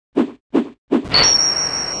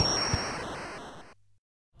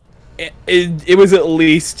it was at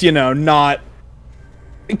least, you know, not...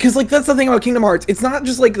 Because, like, that's the thing about Kingdom Hearts. It's not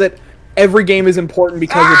just, like, that every game is important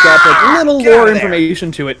because it dropped, like, little lore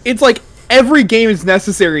information to it. It's, like, every game is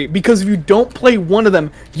necessary because if you don't play one of them,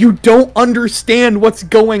 you don't understand what's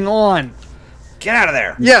going on. Get out of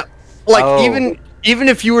there. Yeah, like, even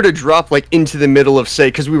if you were to drop, like, into the middle of, say,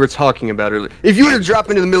 because we were talking about earlier, if you were to drop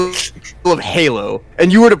into the middle of Halo,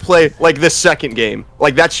 and you were to play, like, the second game,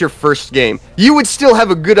 like, that's your first game, you would still have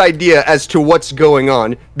a good idea as to what's going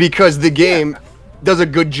on, because the game does a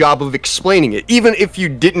good job of explaining it. Even if you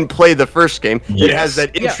didn't play the first game, it has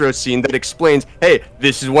that intro scene that explains, hey,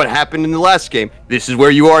 this is what happened in the last game, this is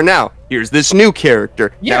where you are now, here's this new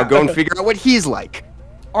character, now go and figure out what he's like.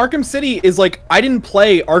 Arkham City is like, I didn't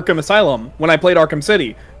play Arkham Asylum when I played Arkham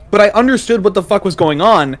City, but I understood what the fuck was going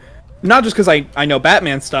on, not just because I know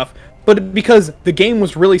Batman stuff, but because the game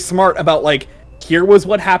was really smart about, like, here was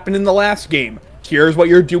what happened in the last game, here's what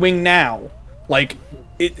you're doing now. Like,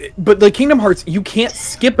 but like Kingdom Hearts, you can't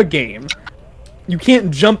skip a game. You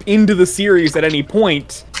can't jump into the series at any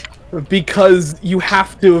point, because you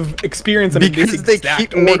have to have experienced them because in this exact they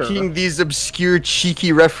keep order. making these obscure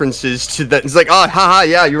cheeky references to that. It's like, oh, haha,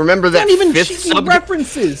 yeah, you remember that? It's not even fifth cheeky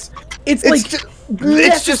references. It's like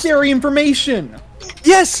necessary information.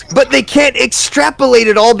 Yes, but they can't extrapolate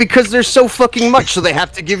it all because there's so fucking much. So they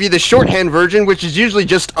have to give you the shorthand version, which is usually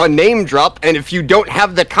just a name drop. And if you don't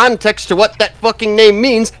have the context to what that fucking name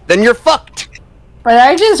means, then you're fucked. But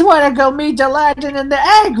I just want to go meet the Legend in the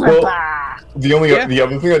Agrippa. The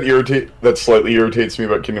other thing that slightly irritates me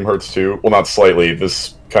about Kingdom Hearts 2, well, not slightly,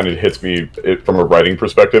 this kind of hits me from a writing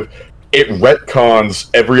perspective, it retcons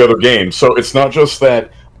every other game. So it's not just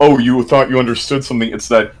that, oh, you thought you understood something, it's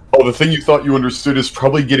that, oh, the thing you thought you understood is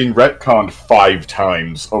probably getting retconned 5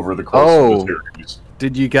 times over the course of the series.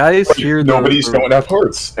 Did you guys hear Nobody's going to have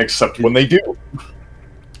hearts, except when they do.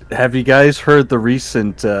 Have you guys heard the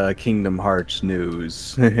recent Kingdom Hearts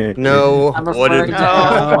news? No. What is it?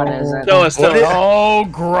 Oh,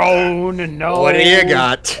 groan. No. What do you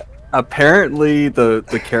got? Apparently,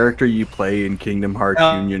 the character you play in Kingdom Hearts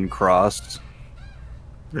Union Cross,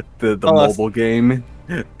 the mobile game,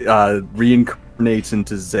 reincarnates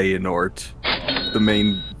into Xehanort, the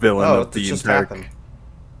main villain of the entire.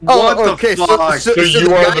 Oh, okay. So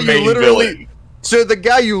you are the main villain. So the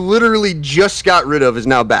guy you literally just got rid of is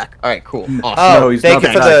now back. All right, cool. Awesome. Oh, No, he's thank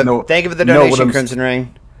not you back. thank you for the donation, Crimson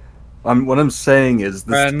Rain. What I'm saying is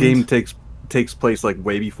this game takes place like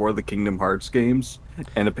way before the Kingdom Hearts games,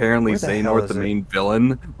 and apparently Xehanort, the main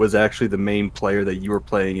villain, was actually the main player that you were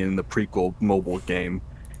playing in the prequel mobile game.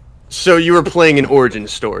 So you were playing an origin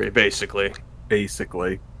story, basically.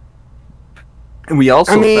 Basically. And we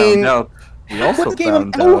also found out.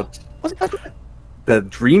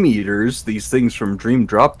 That Dream Eaters, these things from Dream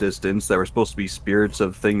Drop Distance that were supposed to be spirits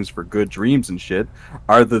of things for good dreams and shit,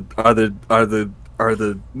 are the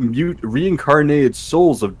reincarnated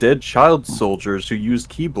souls of dead child soldiers who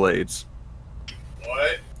used Keyblades.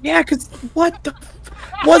 What? Yeah, cause what the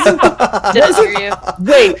wasn't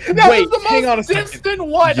wait, hang on a second. Distant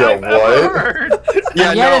what I've ever heard.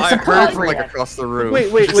 Yeah, Yeah, no, it's I heard it from like appropriate. across the room.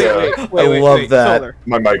 Wait. I love that.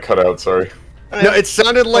 My mic cut out, sorry. No, it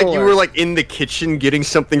sounded like you were like in the kitchen getting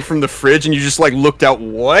something from the fridge, and you just like looked out.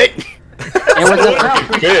 What?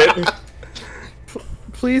 It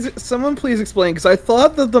was Someone please explain, because I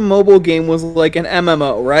thought that the mobile game was like an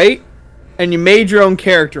MMO, right? And you made your own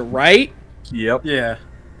character, right? Yep. Yeah.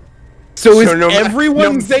 So is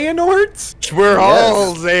everyone Xehanort? We're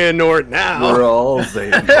all Xehanort now. We're all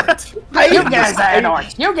Xehanort. You get a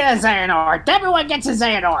Xehanort. You get a Xehanort. Everyone gets a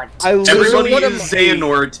Xehanort. Everybody is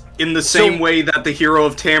Xehanort in the same way that the hero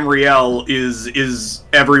of Tamriel is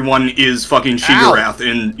everyone is fucking Sheorath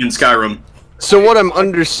in Skyrim. So what I'm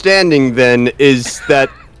understanding then is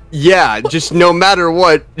that, yeah, just no matter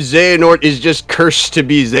what, Xehanort is just cursed to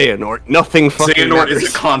be Xehanort. Nothing fucking Xehanort matters.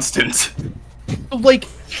 is a constant. Like,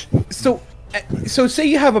 so say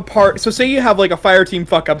you have like a fire team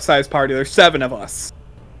fuck up size party. There's 7 of us.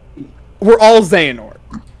 We're all Xehanort.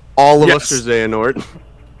 All of us are Xehanort.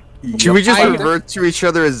 Should we just revert to each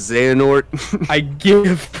other as Xehanort? I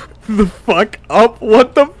give the fuck up.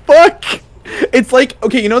 What the fuck? It's like,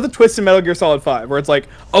 okay, you know the twist in Metal Gear Solid 5 where it's like,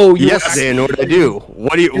 oh, yes, Xehanort, I do.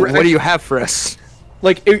 What do you have for us?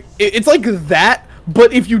 Like it's like that.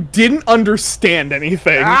 But if you didn't understand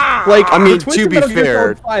anything, like, I mean, the twist to in be Metal Gear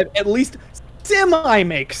fair, Solid 5 at least semi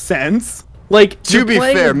makes sense. Like, to be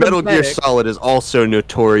fair, Metal Gear Solid is also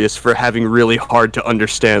notorious for having really hard to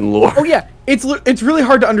understand lore. Oh yeah, it's really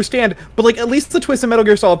hard to understand, but like at least the twist in Metal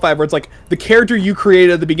Gear Solid 5 where it's like the character you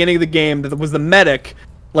created at the beginning of the game that was the medic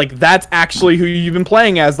Like, that's actually who you've been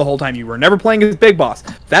playing as the whole time. You were never playing as Big Boss.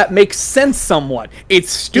 That makes sense somewhat. It's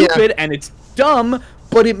stupid and it's dumb,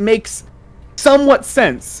 but it makes somewhat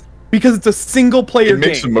sense because it's a single-player game. It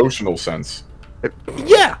makes emotional sense.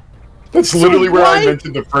 Yeah. That's literally where I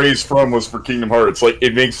invented the phrase from, was for Kingdom Hearts. Like,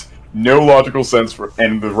 it makes no logical sense,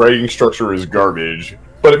 and the writing structure is garbage.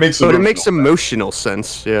 But it makes emotional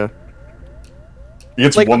sense, yeah.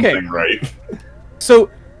 It's like, one thing, right? So,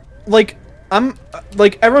 like,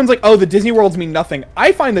 everyone's like, oh, the Disney Worlds mean nothing.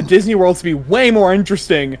 I find the Disney Worlds to be way more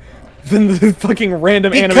interesting than the fucking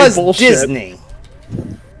random anime bullshit. Because Disney.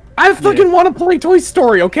 I fucking want to play Toy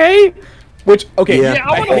Story, okay? Which, okay, yeah,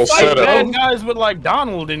 I want to fight bad guys with, like,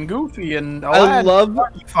 Donald and Goofy and Aladdin.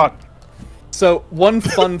 Fuck. So, one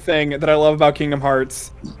fun thing that I love about Kingdom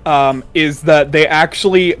Hearts is that they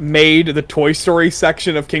actually made the Toy Story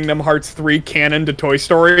section of Kingdom Hearts 3 canon to Toy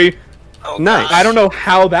Story. Oh, nice. I don't know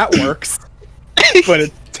how that works, but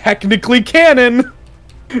it's technically canon.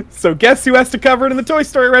 So guess who has to cover it in the Toy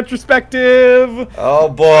Story retrospective? Oh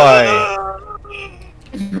boy.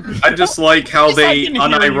 I just like how they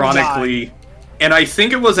unironically, and I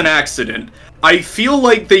think it was an accident, I feel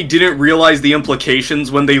like they didn't realize the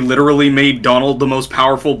implications when they literally made Donald the most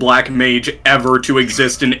powerful black mage ever to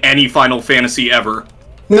exist in any Final Fantasy ever.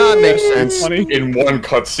 No, it makes sense. In one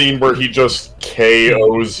cutscene where he just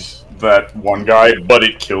KOs that one guy, but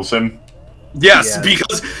it kills him. Yes,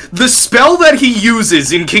 because the spell that he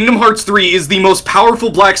uses in Kingdom Hearts 3 is the most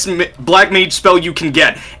powerful black mage spell you can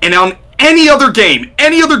get. And on any other game,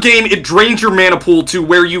 it drains your mana pool to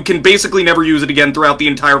where you can basically never use it again throughout the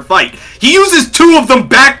entire fight. He uses 2 of them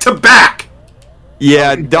back to back!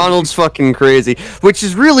 Yeah, Donald's fucking crazy. Which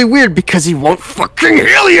is really weird because he won't fucking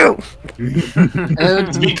heal you!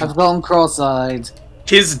 I've gone cross-eyed.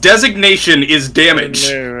 His designation is damage.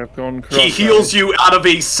 He heals you out of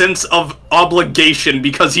a sense of obligation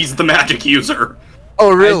because he's the magic user.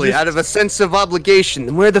 Oh, really? Out of a sense of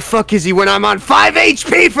obligation. Where the fuck is he when I'm on 5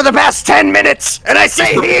 HP for the past 10 minutes and I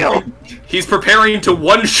say heal? He's preparing to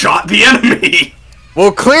one-shot the enemy.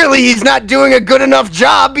 Well, clearly he's not doing a good enough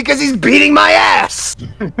job because he's beating my ass.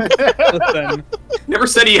 Listen. Never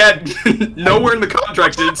said he had. Nowhere in the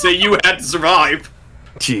contract did it say you had to survive.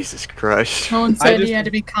 Jesus Christ. No one said he had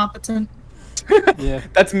to be competent. Yeah,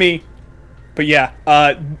 that's me. But yeah,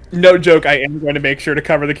 no joke, I am going to make sure to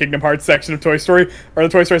cover the Kingdom Hearts section of Toy Story, or the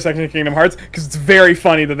Toy Story section of Kingdom Hearts, because it's very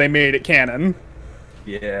funny that they made it canon.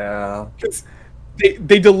 Yeah.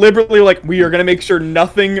 They deliberately, like, we are going to make sure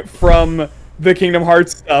nothing from the Kingdom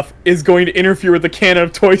Hearts stuff is going to interfere with the canon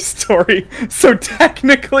of Toy Story. So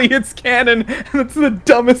technically it's canon, and it's the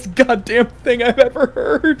dumbest goddamn thing I've ever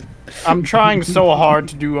heard. I'm trying so hard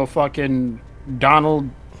to do a fucking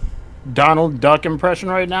Donald Duck impression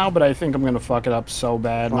right now, but I think I'm gonna fuck it up so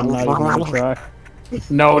bad. I'm not even gonna try.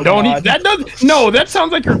 No, don't eat that. That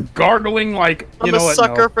sounds like you're gargling. Like you know what? I'm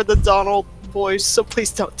a sucker for the Donald voice, so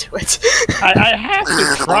please don't do it. I have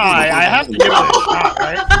to try. I have to give it a shot,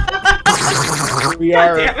 right? We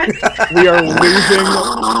are losing.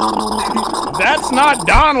 That's not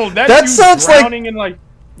Donald. That's that you sounds drowning in like.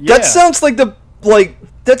 Yeah. That sounds like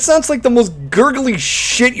that sounds like the most gurgly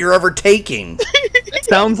shit you're ever taking. It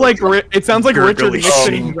sounds like Richard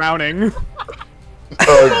Nixon drowning.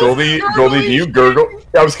 Goldie, do you gurgle?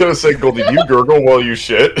 I was gonna say, Goldie, do you gurgle while you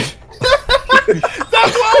shit?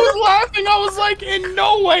 That's why I was laughing. I was like, in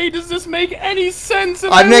no way does this make any sense.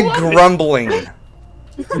 I meant grumbling.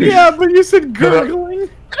 Yeah, but you said gurgling.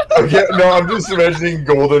 Okay, no, I'm just imagining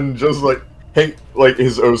Golden just like, hey, like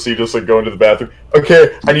his OC just like going to the bathroom.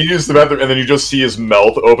 Okay, I need to use the bathroom, and then you just see his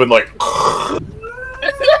mouth open like.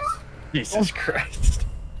 Jesus Christ!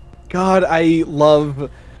 God, I love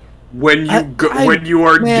when you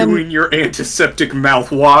are doing your antiseptic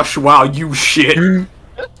mouthwash while you shit.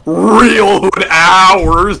 Real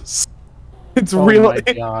hours. It's real. Oh my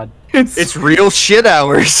God. It's real shit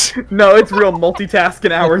hours. No, it's real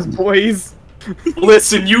multitasking hours, boys.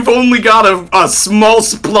 Listen, you've only got a small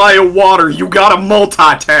supply of water. You gotta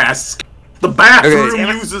multitask. The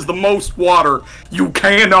bathroom uses the most water. You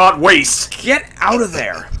cannot waste. Get out of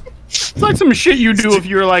there. It's like some shit you do if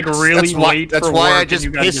you're like really late. That's for why work I just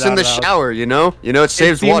and you gotta piss get in the out of shower. You know, it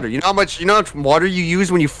saves water. You know how much water you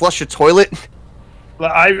use when you flush a toilet?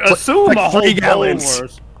 I assume like a whole 3 bowl gallons.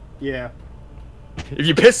 worth. Yeah. If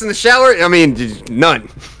you piss in the shower, I mean, none.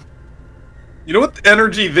 You know what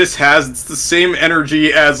energy this has? It's the same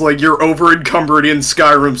energy as, like, you're over-encumbered in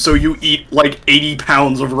Skyrim, so you eat, like, 80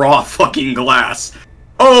 pounds of raw fucking glass.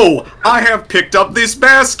 Oh, I have picked up this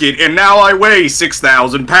basket, and now I weigh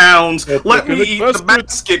 6,000 pounds. Let me eat the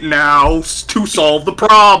basket now to solve the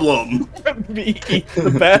problem. Me eat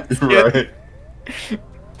the basket. Right.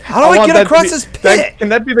 How do I get across this pit? Can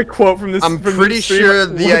that be the quote from this? I'm from pretty this stream? sure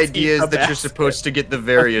the Let's idea eat is a that you're basket. supposed to get the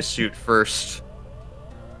Varia suit first.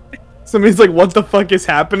 Somebody's like, "What the fuck is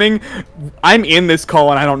happening?" I'm in this call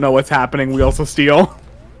and I don't know what's happening. We also steal.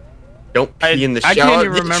 Don't pee in the shower. I can't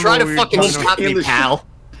even remember Try to what we were fucking talking stop about. me, pal.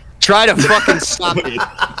 Try to fucking stop me.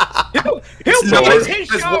 He'll No, pee in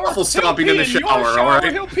it's his waffle shower. stomping He'll in the pee your shower,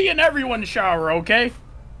 alright? He'll pee in everyone's shower, okay?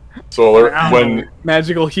 Solar, when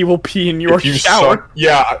Magical, he will pee in your if you shower. suck,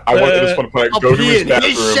 yeah, I want this one to play. I'll Go to pee his in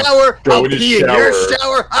bathroom. his shower. Go I'll in his pee in shower. your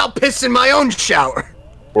shower. I'll piss in my own shower.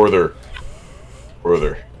 Further.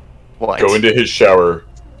 What? Go into his shower.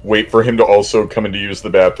 Wait for him to also come in to use the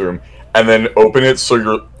bathroom, and then open it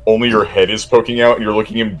so only your head is poking out, and you're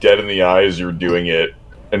looking him dead in the eye as you're doing it,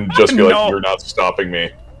 and just be like, No. "You're not stopping me."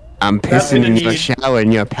 I'm pissing in your shower,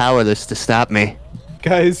 and you're powerless to stop me.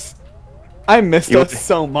 Guys, I missed You- us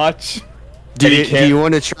so much. Do you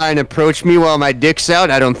want to try and approach me while my dick's out?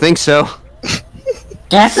 I don't think so.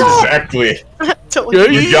 Exactly. Don't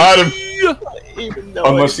You got him. even know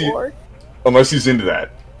Unless anymore. Unless he's into that,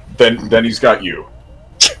 then he's got you.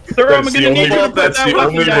 Sir, I'm That's gonna the need only, you to put that's that the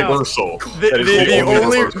weapon only down. reversal. That is the only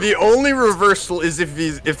reversal. The only reversal is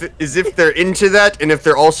if they're into that, and if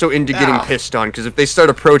they're also into getting pissed on. Because if they start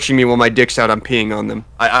approaching me while my dick's out, I'm peeing on them.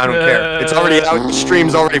 I don't care. It's already out. The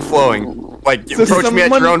stream's already flowing. Like So approach me at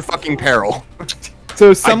your someone- own fucking peril. So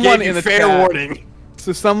I someone gave you in the fair chat, warning.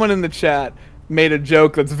 So someone in the chat made a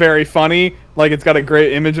joke that's very funny. Like it's got a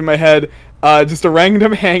great image in my head. Just a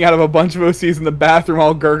random hangout of a bunch of OCs in the bathroom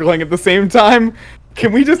all gurgling at the same time.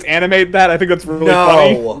 Can we just animate that? I think that's really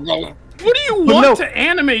funny. What do you want to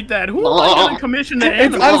animate that? Who am I gonna commission to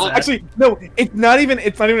It's animate honestly, that? actually, no. It's not even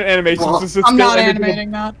an animation. It's just I'm not still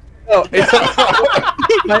animating that. No, it's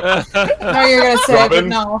No, you're gonna say it, but Robin?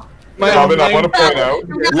 no. Robin, I want to point out.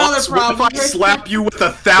 We've got other What if I problems. slap you with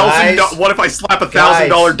Guys. What if I slap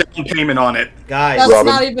 $1,000 down payment on it? Guys, That's Robin.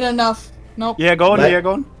 not even enough. Nope. Yeah, go on. Let- Yeah,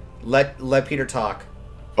 go on. let Peter talk.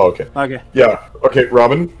 Okay. Okay. Yeah. Okay,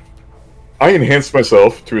 Robin. I enhanced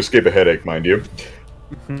myself to escape a headache, mind you.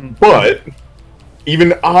 But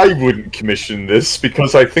even I wouldn't commission this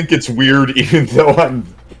because I think it's weird, even though I'm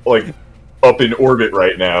like up in orbit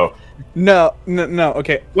right now. no.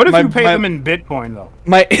 Okay. What if you pay them in Bitcoin though?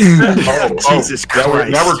 My Jesus Now we're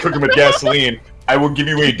Christ. cooking with gasoline. I will give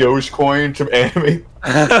you a Dogecoin to animate.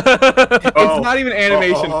 It's not even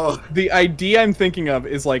animation. Oh. The idea I'm thinking of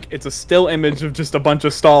is like it's a still image of just a bunch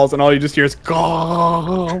of stalls, and all you just hear is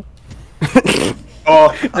 "Gah."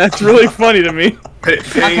 Oh, That's really funny to me. paying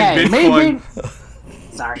Okay, Bitcoin.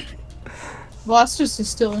 maybe. Sorry. Well, that's just a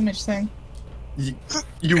still image thing.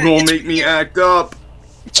 You gonna make me act up?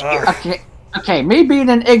 Okay, me being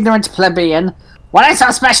an ignorant plebeian, what is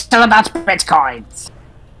so special about bitcoins?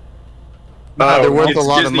 They're worth It's a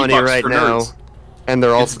lot of Disney money bucks right for now, nerds. and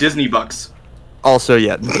they're It's also Disney bucks.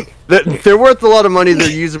 yeah. They're worth a lot of money. They're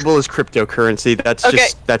usable as cryptocurrency.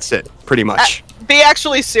 That's it, pretty much. Be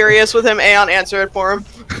actually serious with him, Aeon. Answer it for him.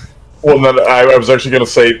 Well, then I was actually going to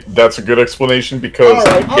say that's a good explanation because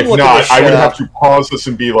Alright, I'm if looking not, this I would shit have up. to pause this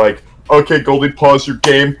and be like, okay, Goldie, pause your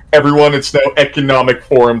game. Everyone, it's now economic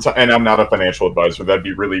forums, and I'm not a financial advisor. That'd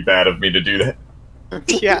be really bad of me to do that.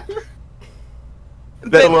 Yeah.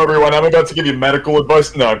 Hello, everyone. I'm about to give you medical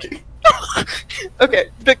advice. No, I'm kidding. Okay,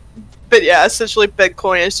 but yeah, essentially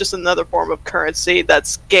Bitcoin is just another form of currency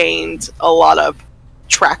that's gained a lot of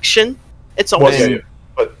traction. It's Well, almost yeah,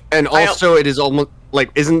 but And also, it is almost like,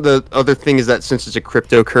 isn't the other thing is that since it's a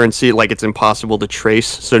cryptocurrency, like it's impossible to trace,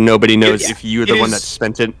 so nobody knows if you're the It one is- that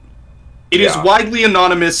spent it. It is widely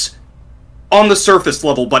anonymous on the surface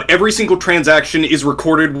level, but every single transaction is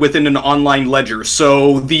recorded within an online ledger.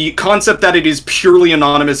 So the concept that it is purely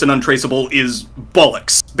anonymous and untraceable is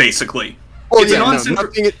bollocks, basically. Well, It's yeah, an no,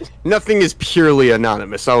 uncentral- nothing is purely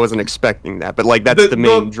anonymous. I wasn't expecting that, but like that's the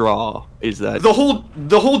main draw. Is that The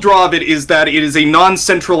whole draw of it is that it is a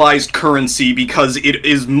non-centralized currency because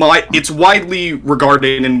it's widely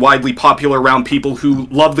regarded and widely popular around people who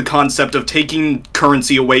love the concept of taking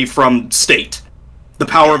currency away from state. The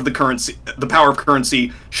power of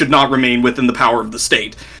currency should not remain within the power of the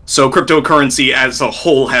state. So cryptocurrency as a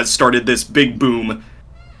whole has started this big boom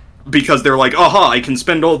because they're like, aha, I can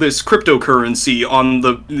spend all this cryptocurrency on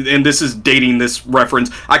and this is dating this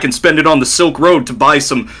reference, I can spend it on the Silk Road to buy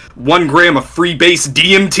some 1 gram of free base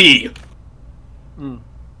DMT.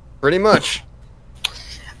 pretty much?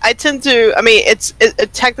 I tend to. I mean, it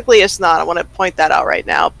technically it's not. I want to point that out right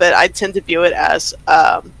now, but I tend to view it as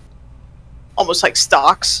almost like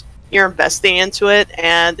stocks. You're investing into it,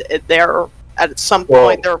 and they're at some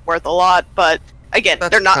point they're worth a lot. But again,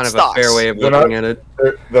 they're not kind stocks. of a fair way of They're looking not- at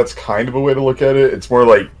it. that's kind of a way to look at it. It's more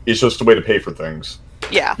like it's just a way to pay for things.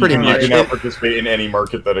 Yeah. Pretty you much. can now participate in any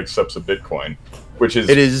market that accepts a Bitcoin, which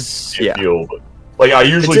is yeah. deal. But, like I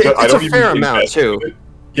usually I don't a even fair amount invest too. in it.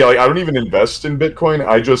 Yeah, like I don't even invest in Bitcoin.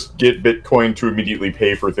 I just get Bitcoin to immediately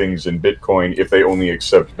pay for things in Bitcoin if they only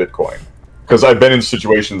accept Bitcoin. Because I've been in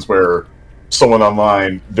situations where someone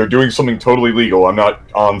online, they're doing something totally legal. I'm not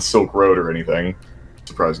on Silk Road or anything,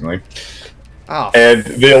 surprisingly. Oh. And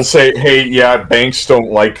they'll say, hey, yeah, banks don't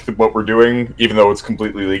like what we're doing, even though it's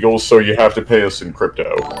completely legal, so you have to pay us in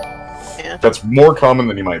crypto. Yeah. That's more common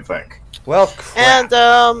than you might think. Well, crap.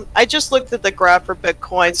 And I just looked at the graph for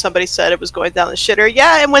Bitcoin. Somebody said it was going down the shitter.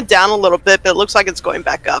 Yeah, it went down a little bit, but it looks like it's going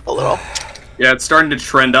back up a little. Yeah, it's starting to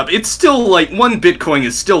trend up. It's still like one Bitcoin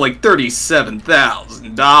is still like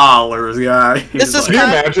 $37,000, guys. This is Can you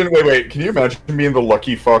imagine? Wait. Can you imagine being the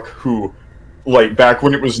lucky fuck who, like, back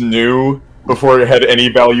when it was new, before it had any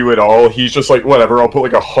value at all, he's just like, whatever, I'll put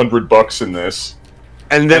like $100 in this,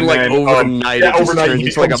 and then overnight, overnight he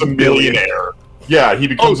becomes a millionaire. Yeah, he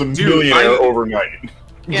becomes a millionaire overnight.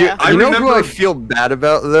 Yeah, you know who I feel bad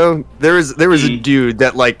about though? There was a dude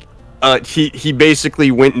that like, he basically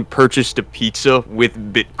went and purchased a pizza with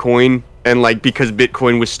Bitcoin, and like because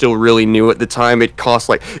Bitcoin was still really new at the time, it cost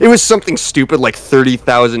like it was something stupid like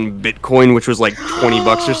 30,000 Bitcoin, which was like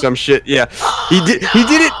 $20 or some shit. Yeah, he did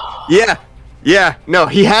it. Yeah. No,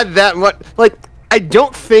 he had that much. Like I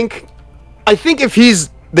think if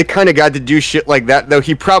he's the kind of guy to do shit like that, though,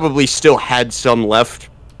 he probably still had some left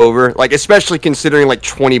over. Like, especially considering like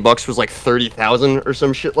 $20 was like 30,000 or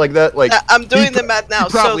some shit like that. Like, I'm doing the math now.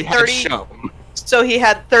 So 30. So he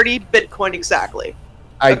had 30 Bitcoin exactly.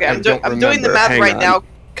 Okay, I'm doing the math right now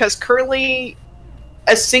because currently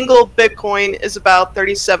a single Bitcoin is about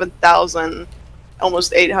 $37,000,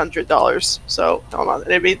 almost $800. So hold on,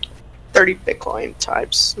 it'd be 30 Bitcoin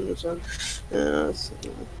times.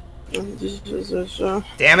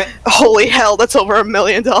 Damn it! Holy hell, that's over $1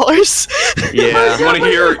 million. Yeah. You want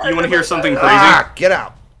to hear something crazy? Ah, get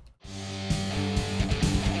out!